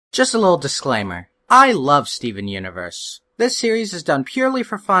Just a little disclaimer. I love Steven Universe. This series is done purely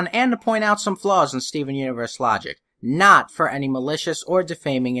for fun and to point out some flaws in Steven Universe logic, not for any malicious or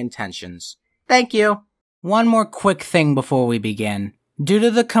defaming intentions. Thank you. One more quick thing before we begin. Due to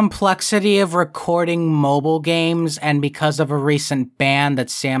the complexity of recording mobile games and because of a recent ban that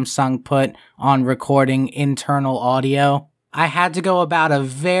Samsung put on recording internal audio, I had to go about a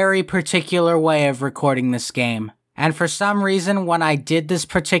very particular way of recording this game. And for some reason, when I did this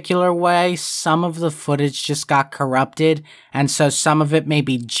particular way, some of the footage just got corrupted, and so some of it may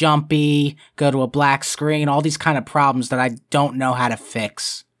be jumpy, go to a black screen, all these kind of problems that I don't know how to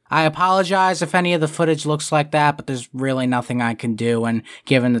fix. I apologize if any of the footage looks like that, but there's really nothing I can do, and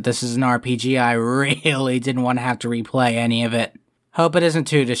given that this is an RPG, I really didn't want to have to replay any of it. Hope it isn't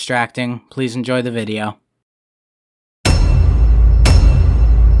too distracting. Please enjoy the video.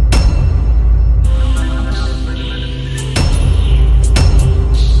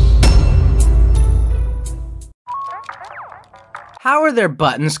 How are there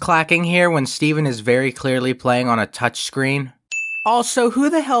buttons clacking here when Steven is very clearly playing on a touchscreen? Also, who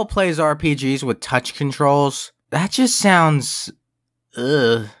the hell plays RPGs with touch controls? That just sounds...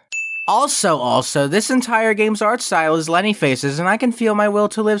 ugh. Also, this entire game's art style is Lenny faces, and I can feel my will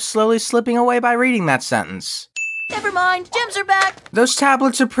to live slowly slipping away by reading that sentence. Never mind, gems are back! Those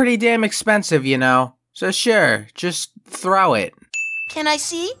tablets are pretty damn expensive, you know. So sure, just throw it. Can I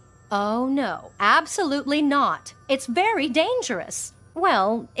see? Oh no, absolutely not. It's very dangerous.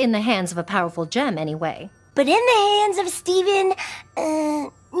 Well, in the hands of a powerful gem anyway. But in the hands of Steven,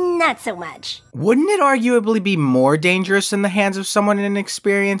 not so much. Wouldn't it arguably be more dangerous in the hands of someone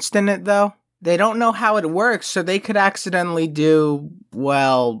inexperienced in it, though? They don't know how it works, so they could accidentally do,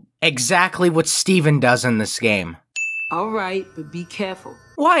 well, exactly what Steven does in this game. Alright, but be careful.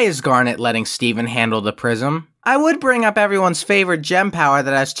 Why is Garnet letting Steven handle the prism? I would bring up everyone's favorite gem power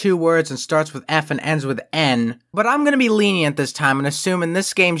that has 2 words and starts with F and ends with N, but I'm gonna be lenient this time and assume in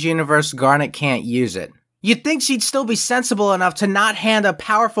this game's universe Garnet can't use it. You'd think she'd still be sensible enough to not hand a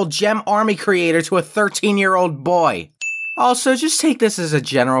powerful gem army creator to a 13-year-old boy. Also, just take this as a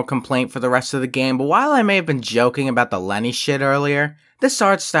general complaint for the rest of the game, but while I may have been joking about the Lenny shit earlier, this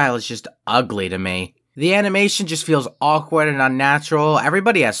art style is just ugly to me. The animation just feels awkward and unnatural.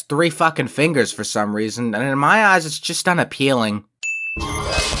 Everybody has 3 fucking fingers for some reason, and in my eyes it's just unappealing.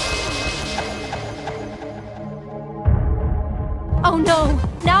 Oh no!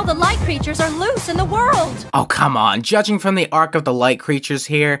 Now the light creatures are loose in the world! Oh come on, judging from the arc of the light creatures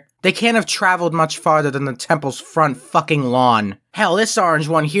here, they can't have traveled much farther than the temple's front fucking lawn. Hell, this orange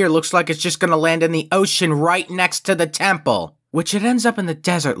one here looks like it's just gonna land in the ocean right next to the temple. Which it ends up in the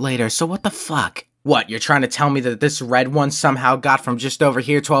desert later, so what the fuck? What, you're trying to tell me that this red one somehow got from just over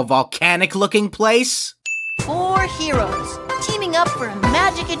here to a volcanic-looking place? 4 heroes, teaming up for a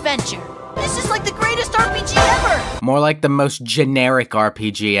magic adventure. This is like the greatest RPG ever! More like the most generic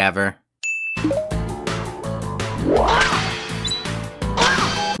RPG ever.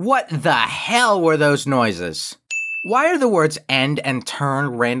 What the hell were those noises? Why are the words end and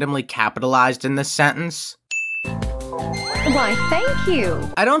turn randomly capitalized in this sentence? Why, thank you.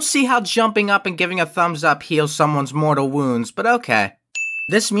 I don't see how jumping up and giving a thumbs up heals someone's mortal wounds, but okay.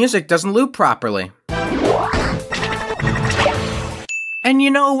 This music doesn't loop properly. And you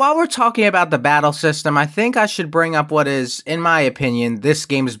know, while we're talking about the battle system, I think I should bring up what is, in my opinion, this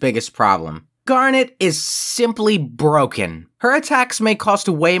game's biggest problem. Garnet is simply broken. Her attacks may cost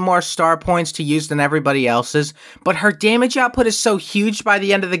way more star points to use than everybody else's, but her damage output is so huge by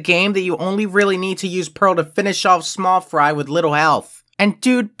the end of the game that you only really need to use Pearl to finish off Small Fry with little health. And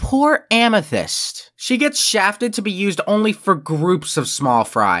dude, poor Amethyst. She gets shafted to be used only for groups of Small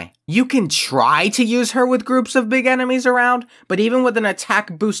Fry. You can try to use her with groups of big enemies around, but even with an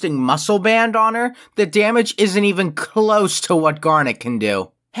attack boosting muscle band on her, the damage isn't even close to what Garnet can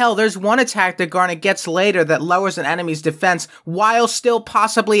do. Hell, there's one attack that Garnet gets later that lowers an enemy's defense while still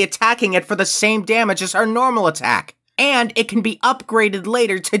possibly attacking it for the same damage as her normal attack. And it can be upgraded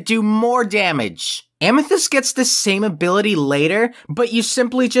later to do more damage. Amethyst gets the same ability later, but you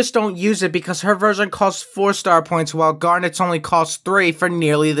simply just don't use it because her version costs 4 star points while Garnet's only costs 3 for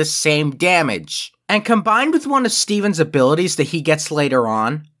nearly the same damage. And combined with one of Steven's abilities that he gets later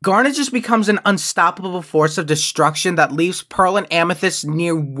on, Garnet just becomes an unstoppable force of destruction that leaves Pearl and Amethyst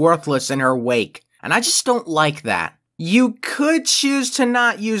near worthless in her wake. And I just don't like that. You could choose to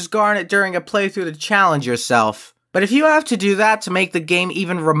not use Garnet during a playthrough to challenge yourself, but if you have to do that to make the game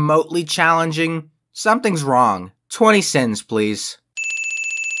even remotely challenging, something's wrong. 20 sins, please.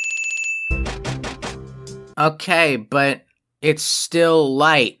 Okay, but it's still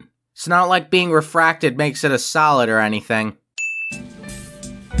light. It's not like being refracted makes it a solid or anything.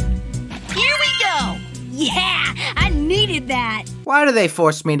 Why do they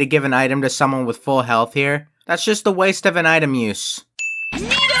force me to give an item to someone with full health here? That's just a waste of an item use.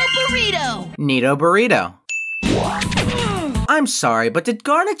 Neato Burrito! Neato Burrito. I'm sorry, but did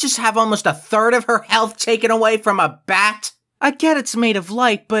Garnet just have almost a third of her health taken away from a bat? I get it's made of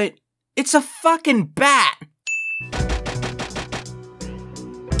light, but it's a fucking bat!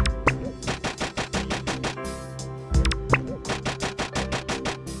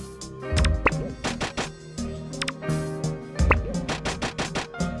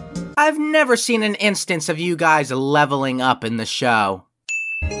 I've never seen an instance of you guys leveling up in the show.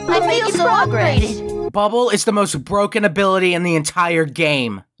 I feel so upgraded. Bubble is the most broken ability in the entire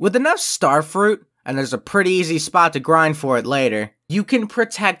game. With enough Starfruit, and there's a pretty easy spot to grind for it later, you can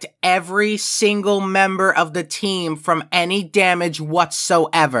protect every single member of the team from any damage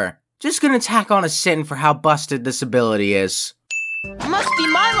whatsoever. Just gonna tack on a sin for how busted this ability is. Must be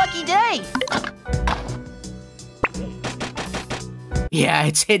my lucky day. Yeah,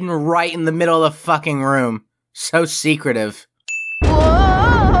 it's hidden right in the middle of the fucking room. So secretive.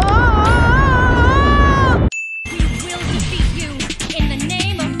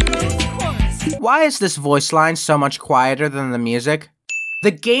 Why is this voice line so much quieter than the music?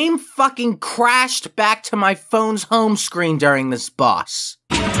 The game fucking crashed back to my phone's home screen during this boss.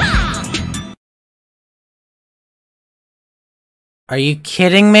 Are you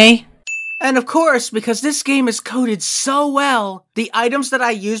kidding me? And of course, because this game is coded so well, the items that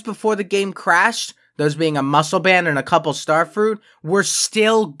I used before the game crashed, those being a muscle band and a couple starfruit, were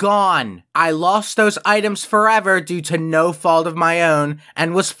still gone. I lost those items forever due to no fault of my own,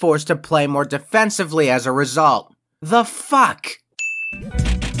 and was forced to play more defensively as a result. The fuck?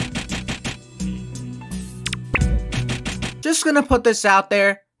 Just gonna put this out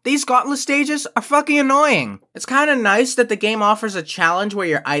there. These gauntlet stages are fucking annoying. It's kinda nice that the game offers a challenge where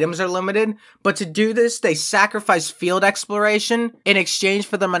your items are limited, but to do this, they sacrifice field exploration in exchange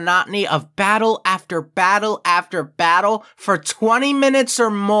for the monotony of battle after battle after battle for 20 minutes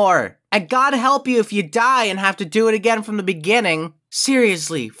or more. And God help you if you die and have to do it again from the beginning.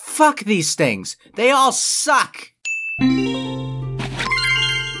 Seriously, fuck these things. They all suck.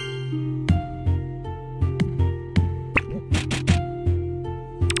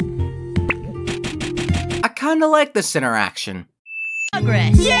 I kinda like this interaction.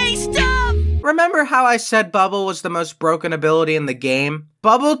 Progress. Yay, stop! Remember how I said Bubble was the most broken ability in the game?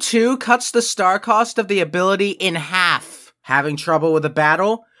 Bubble 2 cuts the star cost of the ability in half. Having trouble with a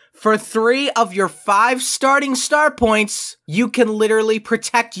battle? For 3 of your 5 starting star points, you can literally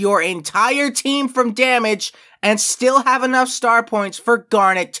protect your entire team from damage and still have enough star points for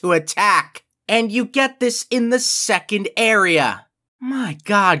Garnet to attack. And you get this in the second area. My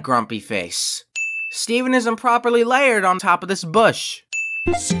god, Grumpy Face. Steven isn't properly layered on top of this bush.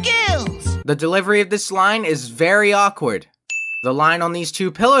 Skills! The delivery of this line is very awkward. The line on these 2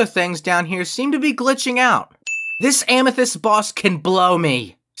 pillar things down here seem to be glitching out. This Amethyst boss can blow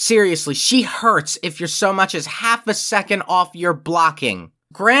me. Seriously, she hurts if you're so much as half a second off your blocking.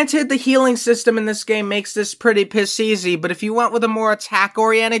 Granted, the healing system in this game makes this pretty piss easy, but if you went with a more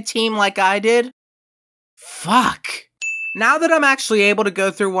attack-oriented team like I did, fuck. Now that I'm actually able to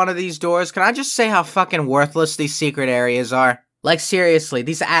go through one of these doors, can I just say how fucking worthless these secret areas are? Like seriously,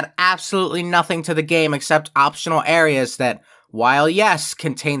 these add absolutely nothing to the game except optional areas that, while yes,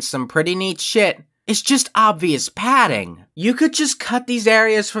 contain some pretty neat shit, it's just obvious padding. You could just cut these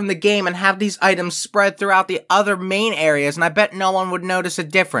areas from the game and have these items spread throughout the other main areas, and I bet no one would notice a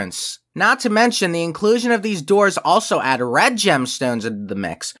difference. Not to mention, the inclusion of these doors also add red gemstones into the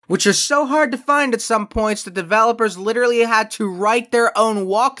mix, which are so hard to find at some points that developers literally had to write their own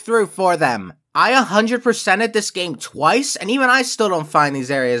walkthrough for them. I 100%ed this game twice, and even I still don't find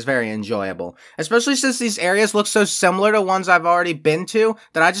these areas very enjoyable. Especially since these areas look so similar to ones I've already been to,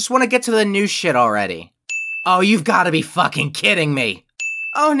 that I just want to get to the new shit already. Oh, you've gotta be fucking kidding me.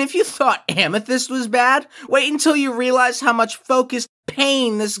 Oh, and if you thought Amethyst was bad, wait until you realize how much focused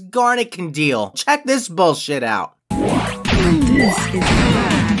pain this Garnet can deal. Check this bullshit out. This is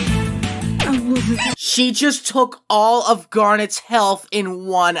bad. She just took all of Garnet's health in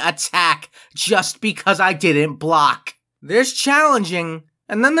one attack, just because I didn't block. There's challenging,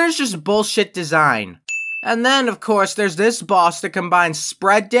 and then there's just bullshit design. And then, of course, there's this boss that combines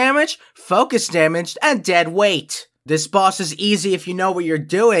spread damage, focus damage, and dead weight. This boss is easy if you know what you're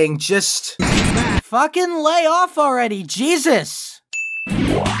doing, just fucking lay off already, Jesus!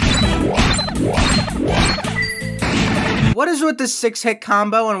 What is with this 6-hit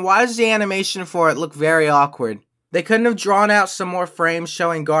combo, and why does the animation for it look very awkward? They couldn't have drawn out some more frames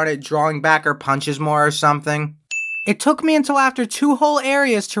showing Garnet drawing back her punches more or something? It took me until after 2 whole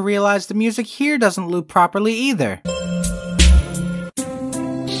areas to realize the music here doesn't loop properly either.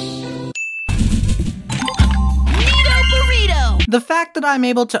 The fact that I'm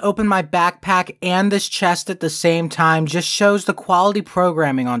able to open my backpack and this chest at the same time just shows the quality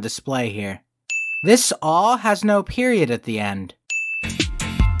programming on display here. This all has no period at the end.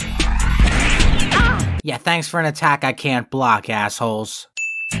 Yeah, thanks for an attack I can't block, assholes.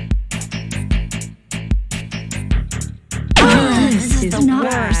 This is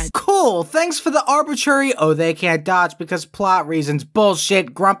not bad. Cool, thanks for the arbitrary "oh they can't dodge because plot reasons"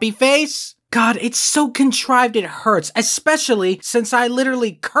 bullshit, grumpy face. God, it's so contrived it hurts, especially since I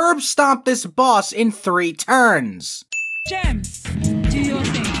literally curb stomped this boss in 3 turns. Gems, do your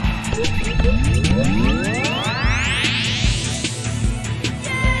thing.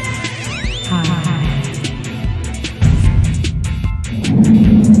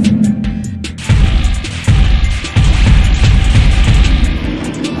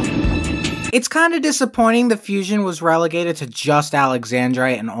 It's kinda disappointing the fusion was relegated to just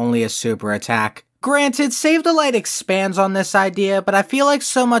Alexandrite and only a super attack. Granted, Save the Light expands on this idea, but I feel like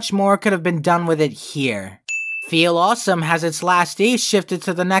so much more could have been done with it here. Feel Awesome has its last E shifted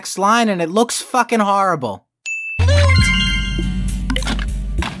to the next line and it looks fucking horrible.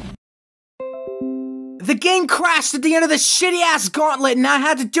 The game crashed at the end of this shitty ass gauntlet and I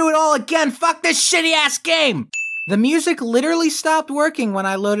had to do it all again. Fuck this shitty ass game! The music literally stopped working when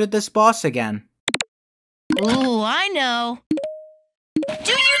I loaded this boss again. Ooh, I know.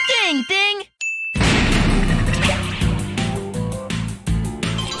 Do your thing!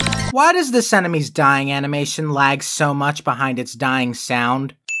 Why does this enemy's dying animation lag so much behind its dying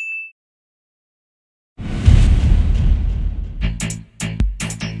sound?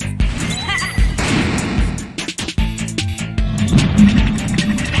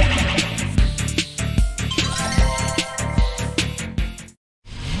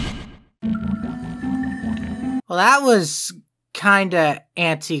 Well, that was kinda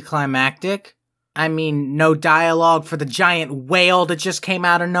anticlimactic. I mean, no dialogue for the giant whale that just came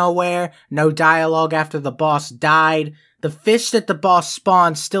out of nowhere, no dialogue after the boss died, the fish that the boss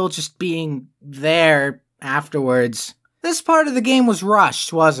spawned still just being there afterwards. This part of the game was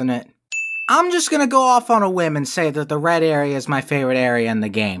rushed, wasn't it? I'm just gonna go off on a whim and say that the red area is my favorite area in the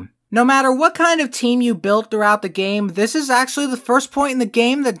game. No matter what kind of team you build throughout the game, this is actually the first point in the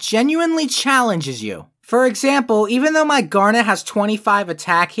game that genuinely challenges you. For example, even though my Garnet has 25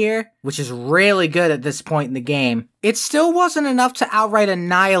 attack here, which is really good at this point in the game, it still wasn't enough to outright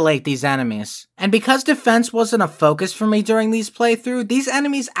annihilate these enemies. And because defense wasn't a focus for me during these playthroughs, these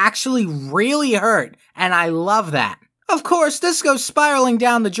enemies actually really hurt, and I love that. Of course, this goes spiraling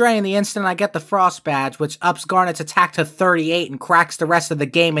down the drain the instant I get the Frost Badge, which ups Garnet's attack to 38 and cracks the rest of the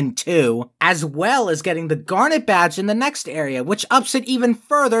game in 2, as well as getting the Garnet Badge in the next area, which ups it even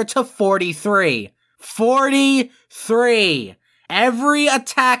further to 43. 43! Every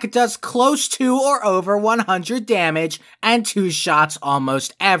attack does close to or over 100 damage, and 2 shots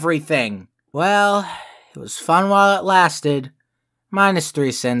almost everything. Well, it was fun while it lasted. Minus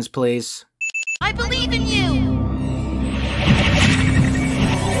 3 sins, please. I believe in you!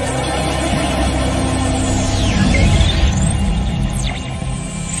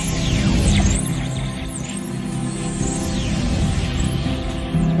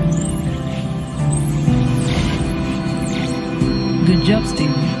 Good job, Steve.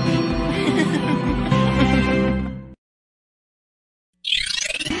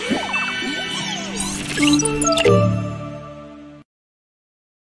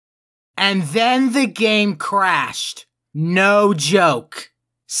 And then the game crashed. No joke.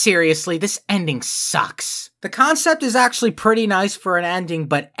 Seriously, this ending sucks. The concept is actually pretty nice for an ending,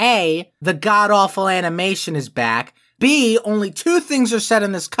 but A, the god-awful animation is back, B, only 2 things are said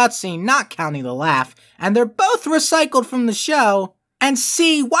in this cutscene, not counting the laugh, and they're both recycled from the show, and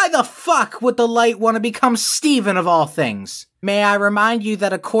C, why the fuck would the light want to become Steven of all things? May I remind you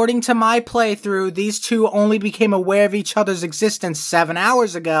that according to my playthrough, these two only became aware of each other's existence 7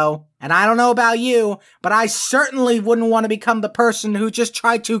 hours ago. And I don't know about you, but I certainly wouldn't want to become the person who just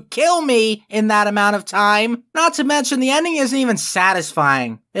tried to kill me in that amount of time. Not to mention, the ending isn't even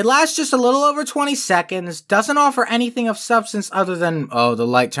satisfying. It lasts just a little over 20 seconds, doesn't offer anything of substance other than, oh, the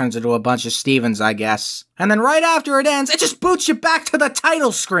light turns into a bunch of Stevens, I guess. And then right after it ends, it just boots you back to the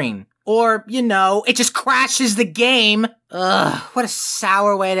title screen. Or, you know, it just crashes the game. Ugh, what a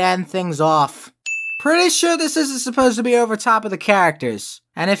sour way to end things off. Pretty sure this isn't supposed to be over top of the characters.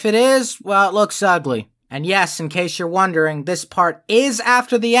 And if it is, well, it looks ugly. And yes, in case you're wondering, this part is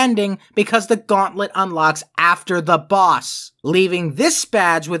after the ending because the gauntlet unlocks after the boss, leaving this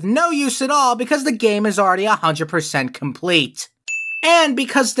badge with no use at all because the game is already 100% complete. And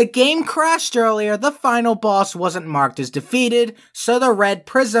because the game crashed earlier, the final boss wasn't marked as defeated, so the red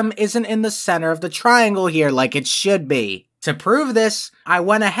prism isn't in the center of the triangle here like it should be. To prove this, I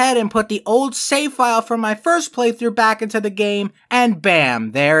went ahead and put the old save file from my first playthrough back into the game, and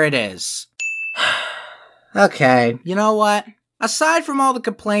bam, there it is. Okay, you know what? Aside from all the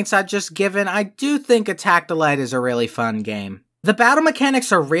complaints I've just given, I do think Attack the Light is a really fun game. The battle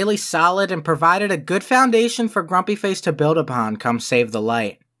mechanics are really solid and provided a good foundation for Grumpy Face to build upon come Save the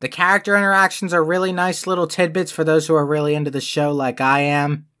Light. The character interactions are really nice little tidbits for those who are really into the show like I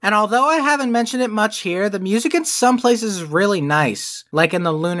am. And although I haven't mentioned it much here, the music in some places is really nice, like in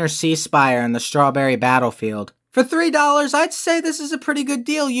the Lunar Sea Spire and the Strawberry Battlefield. For $3, I'd say this is a pretty good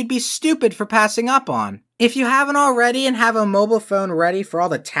deal you'd be stupid for passing up on. If you haven't already and have a mobile phone ready for all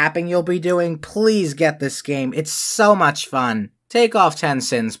the tapping you'll be doing, please get this game. It's so much fun. Take off 10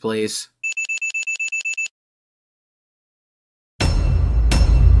 sins, please.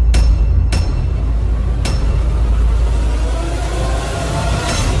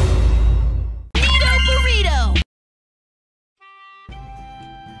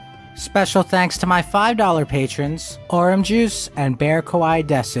 Special thanks to my $5 patrons, Orem Juice and Bear Kawaii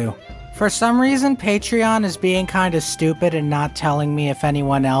Desu. For some reason, Patreon is being kinda stupid and not telling me if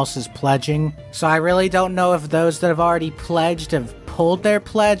anyone else is pledging, so I really don't know if those that have already pledged have pulled their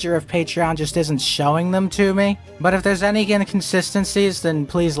pledge or if Patreon just isn't showing them to me. But if there's any inconsistencies, then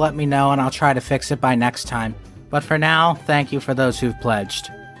please let me know and I'll try to fix it by next time. But for now, thank you for those who've pledged.